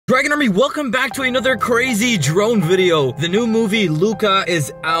Dragon Army, welcome back to another crazy drone video. The new movie Luca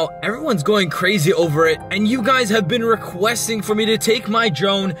is out. Everyone's going crazy over it, and you guys have been requesting for me to take my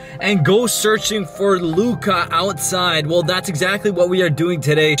drone and go searching for Luca outside. Well, that's exactly what we are doing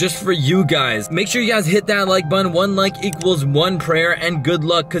today, just for you guys. Make sure you guys hit that like button. One like equals one prayer, and good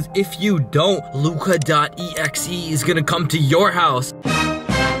luck, because if you don't, Luca.Exe is gonna come to your house.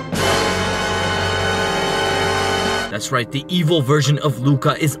 That's right, the evil version of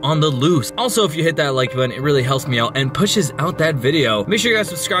Luca is on the loose. Also, if you hit that like button, it really helps me out and pushes out that video. Make sure you guys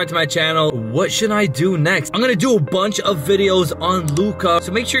subscribe to my channel. What should I do next? I'm gonna do a bunch of videos on Luca,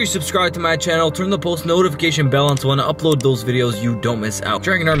 so make sure you subscribe to my channel, turn the post notification bell on so when I upload those videos, you don't miss out.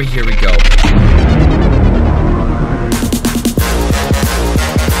 Dragon Army, here we go.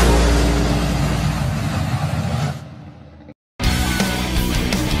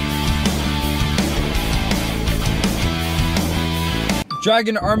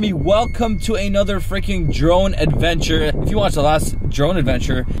 Dragon Army, welcome to another freaking drone adventure. If you watched the last drone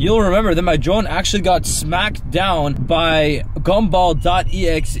adventure, you'll remember that my drone actually got smacked down by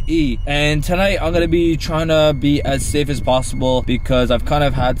Gumball.exe. And tonight I'm gonna be trying to be as safe as possible because I've kind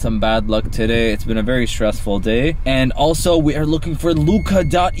of had some bad luck today. It's been a very stressful day. And also we are looking for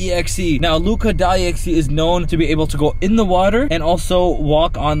Luca.exe. Now Luca.exe is known to be able to go in the water and also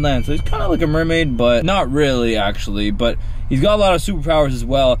walk on land. So he's kind of like a mermaid, but not really actually, but he's got a lot of superpowers as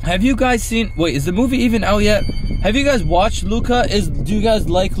well. Have you guys seen, wait, is the movie even out yet? Have you guys watched Luca? Do you guys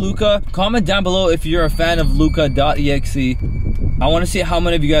like Luca? Comment down below if you're a fan of Luca.exe. I want to see how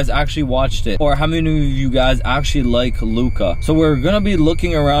many of you guys actually watched it, or how many of you guys actually like Luca. So we're gonna be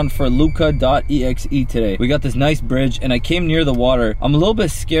looking around for Luca.exe today. We got this nice bridge and I came near the water. I'm a little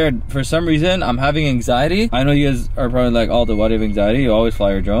bit scared. For some reason, I'm having anxiety. I know you guys are probably like, Aldo, why do you have anxiety? You always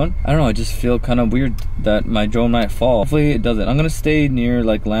fly your drone. I don't know, I just feel kind of weird that my drone might fall. Hopefully it doesn't. I'm gonna stay near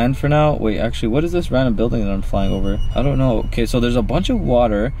like land for now. Wait, actually, what is this random building that I'm flying over? I don't know. Okay, so there's a bunch of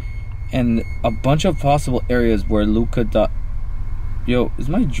water and a bunch of possible areas where Luca. Yo, is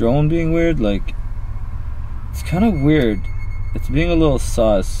my drone being weird? Like, it's kind of weird. It's being a little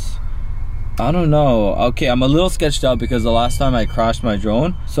sus. I don't know. Okay, I'm a little sketched out because the last time I crashed my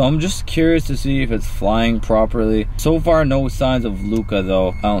drone. So I'm just curious to see if it's flying properly. So far, no signs of Luca though.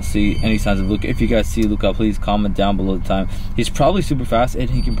 I don't see any signs of Luca. If you guys see Luca, please comment down below the time. He's probably super fast and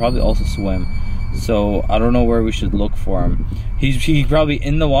he can probably also swim. So I don't know where we should look for him. He's probably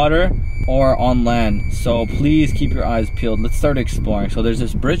in the water or on land. So please keep your eyes peeled. Let's start exploring. So there's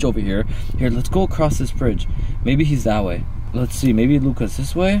this bridge over here. Here, let's go across this bridge. Maybe he's that way. Let's see, maybe Luca's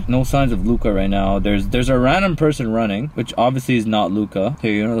this way? No signs of Luca right now. There's a random person running, which obviously is not Luca.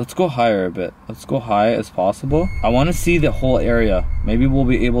 Here, you know, let's go higher a bit. Let's go high as possible. I want to see the whole area. Maybe we'll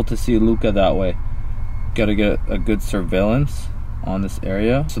be able to see Luca that way. Gotta get a good surveillance on this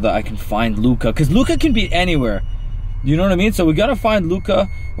area so that I can find Luca, because Luca can be anywhere. You know what I mean? So we gotta find Luca.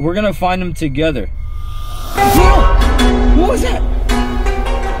 We're gonna find him together. Yo! What was that?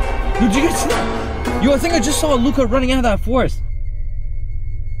 Did you guys see that? Yo, I think I just saw Luca running out of that forest.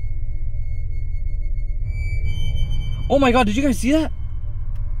 Oh my god, did you guys see that?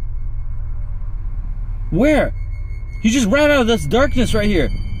 Where? He just ran out of this darkness right here.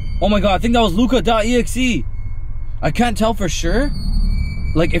 Oh my god, I think that was Luca.exe. I can't tell for sure,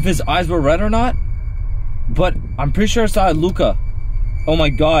 like if his eyes were red or not, but I'm pretty sure I saw Luca. Oh my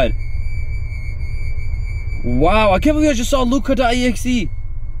god. Wow, I can't believe I just saw Luca.exe.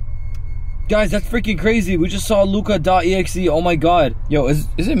 Guys, that's freaking crazy. We just saw Luca.exe. Oh my god. Yo, is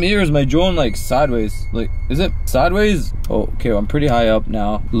it me or is my drone like sideways? Like, is it sideways? Oh, okay, well, I'm pretty high up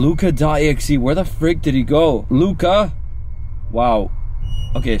now. Luca.exe, where the frick did he go? Luca? Wow.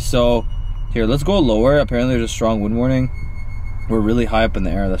 Okay, so here, let's go lower. Apparently there's a strong wind warning. We're really high up in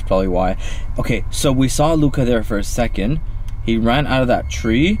the air, that's probably why. Okay, so we saw Luca there for a second. He ran out of that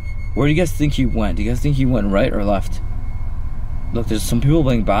tree. Where do you guys think he went? Do you guys think he went right or left? Look, there's some people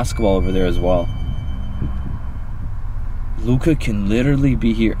playing basketball over there as well. Luca can literally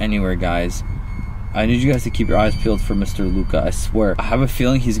be here anywhere, guys. I need you guys to keep your eyes peeled for Mr. Luca, I swear. I have a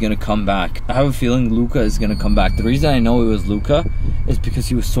feeling he's gonna come back. I have a feeling Luca is gonna come back. The reason I know it was Luca is because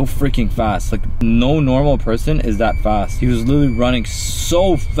he was so freaking fast. Like, no normal person is that fast. He was literally running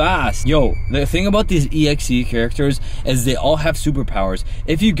so fast. Yo, the thing about these EXE characters is they all have superpowers.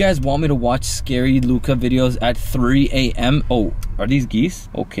 If you guys want me to watch scary Luca videos at 3 a.m. Oh, are these geese?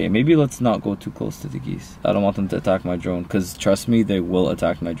 Okay, maybe let's not go too close to the geese. I don't want them to attack my drone, because trust me, they will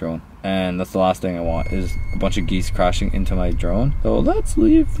attack my drone. And that's the last thing I want, is a bunch of geese crashing into my drone. So let's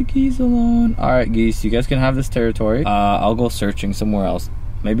leave the geese alone. Alright, geese, you guys can have this territory. I'll go searching somewhere else.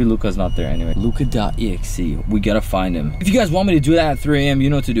 Maybe Luca's not there anyway. Luca.Exe. We gotta find him. If you guys want me to do that at 3 a.m., you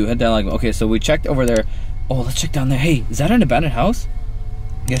know what to do. Hit that like. Okay, so we checked over there. Oh, let's check down there. Hey, is that an abandoned house?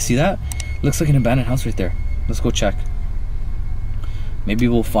 You guys see that? Looks like an abandoned house right there. Let's go check. Maybe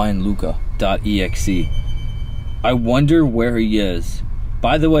we'll find Luca.Exe. I wonder where he is.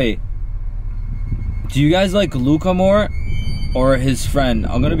 By the way, do you guys like Luca more or his friend?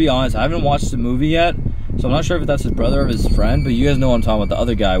 I'm gonna be honest, I haven't watched the movie yet, so I'm not sure if that's his brother or his friend, but you guys know what I'm talking about, the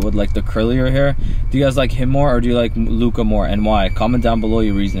other guy with like the curlier hair. Do you guys like him more or do you like Luca more, and why? Comment down below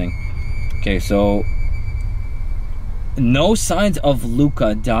your reasoning. Okay, so no signs of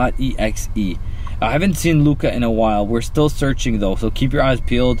Luca.Exe. I haven't seen Luca in a while. We're still searching though, so keep your eyes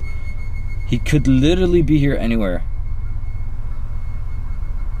peeled. He could literally be here anywhere.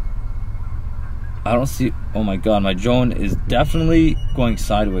 I don't see. Oh my god, my drone is definitely going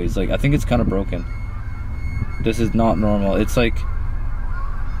sideways. Like, I think it's kind of broken. This is not normal. It's like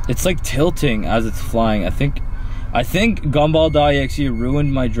tilting as it's flying. I think Gumball.exe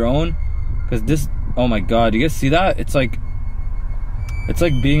ruined my drone, because this, oh my god, you guys see that? It's like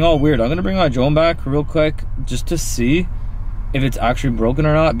being all weird. I'm gonna bring my drone back real quick just to see if it's actually broken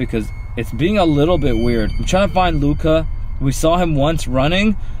or not, because it's being a little bit weird. I'm trying to find Luca. We saw him once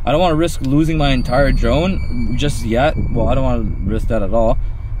running. I don't want to risk losing my entire drone just yet. Well, I don't want to risk that at all.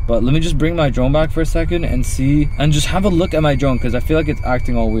 But let me just bring my drone back for a second and see, and just have a look at my drone, because I feel like it's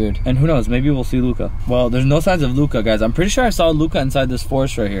acting all weird. And who knows, maybe we'll see Luca. Well, there's no signs of Luca, guys. I'm pretty sure I saw Luca inside this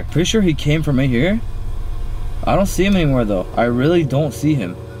forest right here. Pretty sure he came from right here. I don't see him anymore though. I really don't see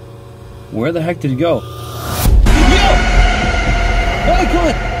him. Where the heck did he go? Yo! Oh my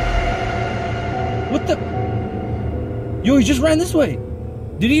god! What the? Yo, he just ran this way.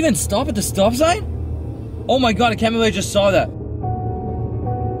 Did he even stop at the stop sign? Oh my god, I can't believe I just saw that.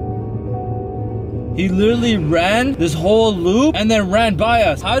 He literally ran this whole loop and then ran by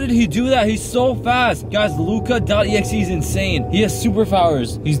us. How did he do that? He's so fast. Guys, Luca.Exe is insane. He has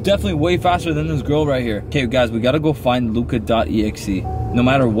superpowers. He's definitely way faster than this girl right here. Okay, guys, we gotta go find Luca.Exe. No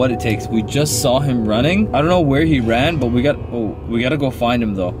matter what it takes. We just saw him running. I don't know where he ran, but we gotta go find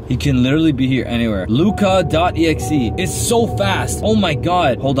him though. He can literally be here anywhere. Luca.Exe is so fast. Oh my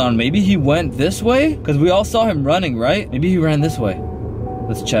god. Hold on, maybe he went this way? Because we all saw him running, right? Maybe he ran this way.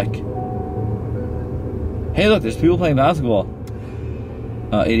 Let's check. Hey, look, there's people playing basketball.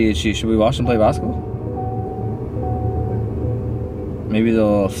 ADHD, should we watch them play basketball? Maybe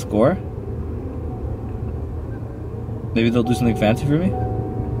they'll score? Maybe they'll do something fancy for me?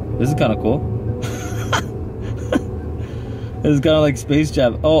 This is kind of cool. This is kind of like Space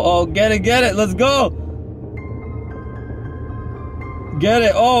Jam. Oh, get it, let's go! Get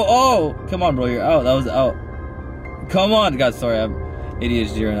it, oh! Come on, bro, you're out, that was out. Come on, guys, sorry, I'm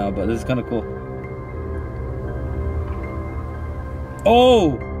ADHD right now, but this is kind of cool.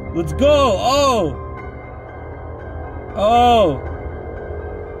 Oh, let's go. Oh.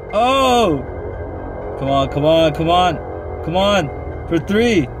 Come on. For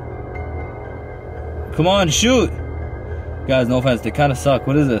 3. Come on, shoot. Guys, no offense, they kind of suck.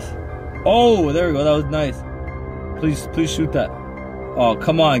 What is this? Oh, there we go. That was nice. Please shoot that. Oh,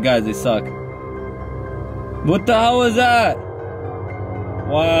 come on, guys, they suck. What the hell was that?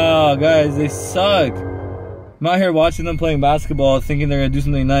 Wow, guys, they suck. I'm out here watching them playing basketball, thinking they're gonna do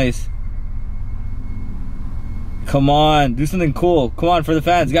something nice. Come on, do something cool. Come on, for the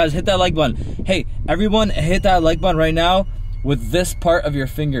fans. Guys, hit that like button. Hey, everyone, hit that like button right now with this part of your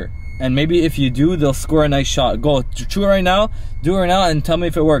finger. And maybe if you do, they'll score a nice shot. Go, do it right now. Do it right now and tell me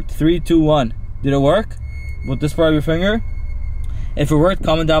if it worked. 3, 2, 1. Did it work? With this part of your finger? If it worked,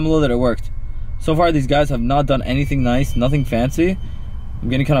 comment down below that it worked. So far, these guys have not done anything nice, nothing fancy. I'm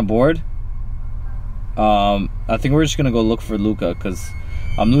getting kind of bored. I think we're just gonna go look for Luca, because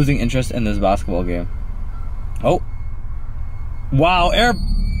I'm losing interest in this basketball game. Oh, wow, air.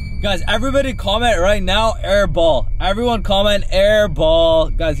 Guys, everybody comment right now, air ball. Everyone comment air ball.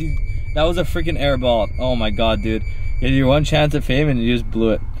 Guys, that was a freaking air ball. Oh my god, dude. You had your one chance at fame and you just blew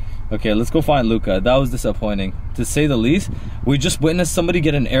it. Okay, let's go find Luca. That was disappointing, to say the least. We just witnessed somebody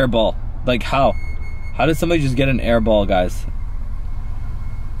get an air ball. Like, how? How did somebody just get an air ball, guys?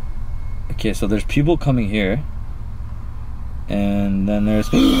 Okay, so there's people coming here. And then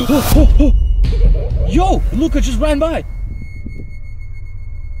there's... Yo! Luca just ran by!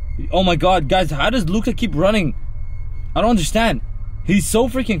 Oh my god, guys, how does Luca keep running? I don't understand. He's so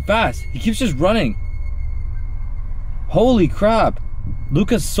freaking fast. He keeps just running. Holy crap.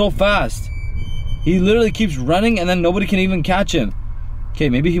 Luca's so fast. He literally keeps running and then nobody can even catch him. Okay,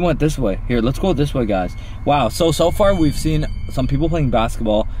 maybe he went this way. Here, let's go this way, guys. Wow, so far we've seen some people playing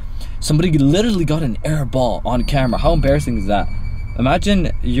basketball. Somebody literally got an air ball on camera. How embarrassing is that?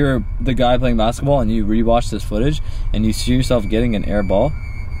 Imagine you're the guy playing basketball and you rewatch this footage and you see yourself getting an air ball.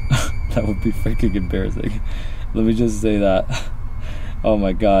 That would be freaking embarrassing. Let me just say that. Oh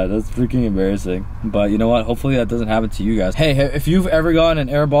my god, that's freaking embarrassing. But you know what? Hopefully that doesn't happen to you guys. Hey, if you've ever gotten an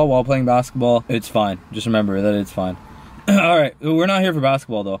air ball while playing basketball, it's fine. Just remember that it's fine. Alright, we're not here for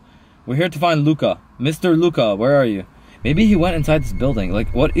basketball though. We're here to find Luca. Mr. Luca, where are you? Maybe he went inside this building.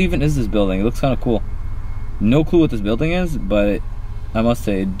 Like, what even is this building? It looks kind of cool. No clue what this building is, but I must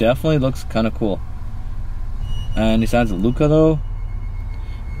say, it definitely looks kind of cool. Any signs of Luca though?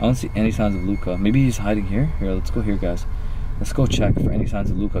 I don't see any signs of Luca. Maybe he's hiding here. Here, let's go here, guys. Let's go check for any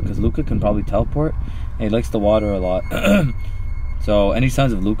signs of Luca, because Luca can probably teleport and he likes the water a lot. So any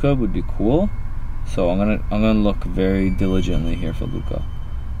signs of Luca would be cool. So I'm gonna look very diligently here for Luca.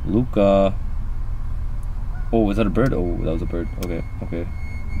 Luca. Oh, was that a bird? Oh, that was a bird. Okay, okay.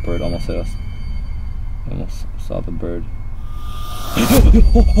 Bird almost hit us. Almost saw the bird. Oh,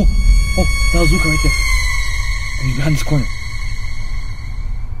 that was Luca right there. He's behind this corner.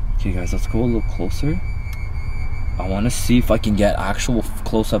 Okay, guys, let's go a little closer. I want to see if I can get actual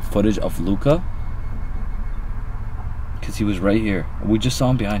close-up footage of Luca, because he was right here. We just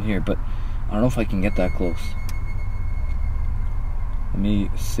saw him behind here, but I don't know if I can get that close. Let me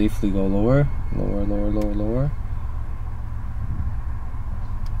safely go lower. Lower, lower, lower, lower.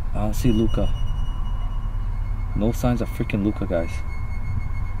 I don't see Luca. No signs of freaking Luca, guys.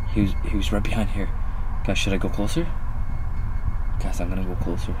 He was right behind here. Guys, should I go closer? Guys, I'm gonna go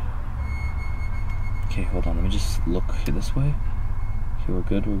closer. Okay, hold on. Let me just look here this way. Okay, we're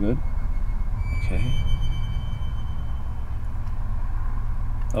good, we're good. Okay.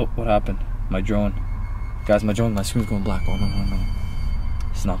 Oh, what happened? My drone. Guys, my screen's going black. Oh, no, no, no.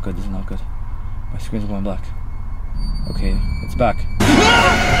 This is not good, this is not good. My screen's going black. Okay, it's back. Oh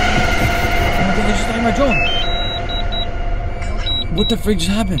my god, they just attacked my drone! What the freak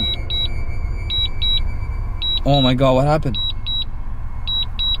just happened? Oh my god, what happened?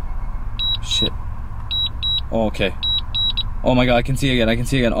 Shit. Oh, okay. Oh my god, I can see again, I can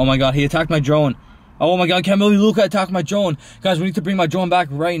see again. Oh my god, he attacked my drone. Oh my god, I can't believe Luca attacked my drone. Guys, we need to bring my drone back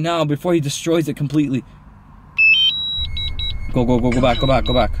right now before he destroys it completely. Go, go, go, go back, go back,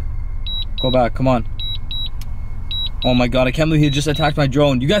 go back. Go back, come on. Oh my god, I can't believe he just attacked my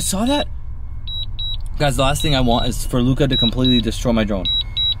drone. You guys saw that? Guys, the last thing I want is for Luca to completely destroy my drone.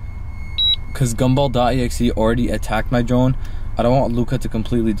 Because Gumball.exe already attacked my drone. I don't want Luca to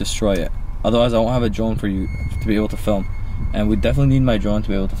completely destroy it. Otherwise, I won't have a drone for you to be able to film. And we definitely need my drone to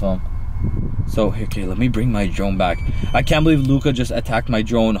be able to film. So, okay, let me bring my drone back. I can't believe Luca just attacked my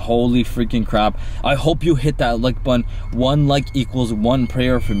drone. Holy freaking crap. I hope you hit that like button. 1 like equals 1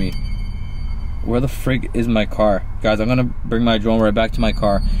 prayer for me. Where the frig is my car? Guys, I'm gonna bring my drone right back to my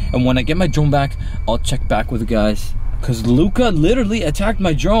car. And when I get my drone back, I'll check back with you guys. Because Luca literally attacked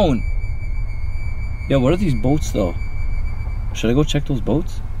my drone. Yeah, what are these boats though? Should I go check those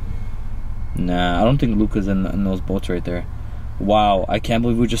boats? Nah, I don't think Luca's in those boats right there. Wow, I can't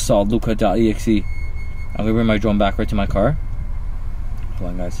believe we just saw Luca.exe. I'm gonna bring my drone back right to my car.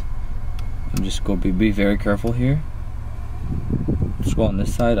 Hold on, guys. I'm just gonna be very careful here. Just go on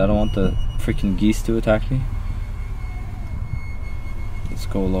this side. I don't want the freaking geese to attack me. Let's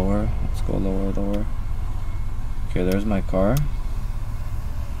go lower. Let's go lower, lower. Okay, there's my car.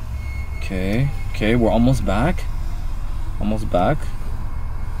 Okay, okay, we're almost back. Almost back.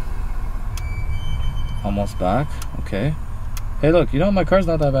 Almost back. Okay. Hey, look, you know, my car's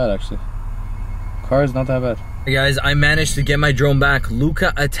not that bad, actually. Car is not that bad. Hey guys, I managed to get my drone back.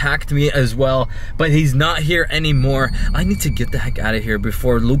 Luca attacked me as well, but he's not here anymore. I need to get the heck out of here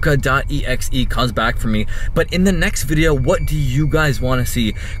before Luca.exe comes back for me. But in the next video, what do you guys want to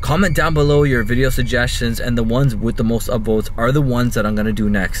see? Comment down below your video suggestions, and the ones with the most upvotes are the ones that I'm gonna do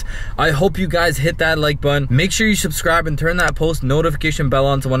next. I hope you guys hit that like button. Make sure you subscribe and turn that post notification bell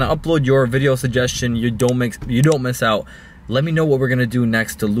on so when I upload your video suggestion, you don't miss out. Let me know what we're gonna do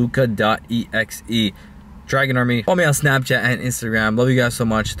next to Luca.exe. Dragon Army. Follow me on Snapchat and Instagram. Love you guys so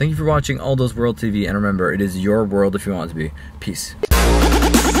much. Thank you for watching AldosWorld TV. And remember, it is your world if you want it to be. Peace.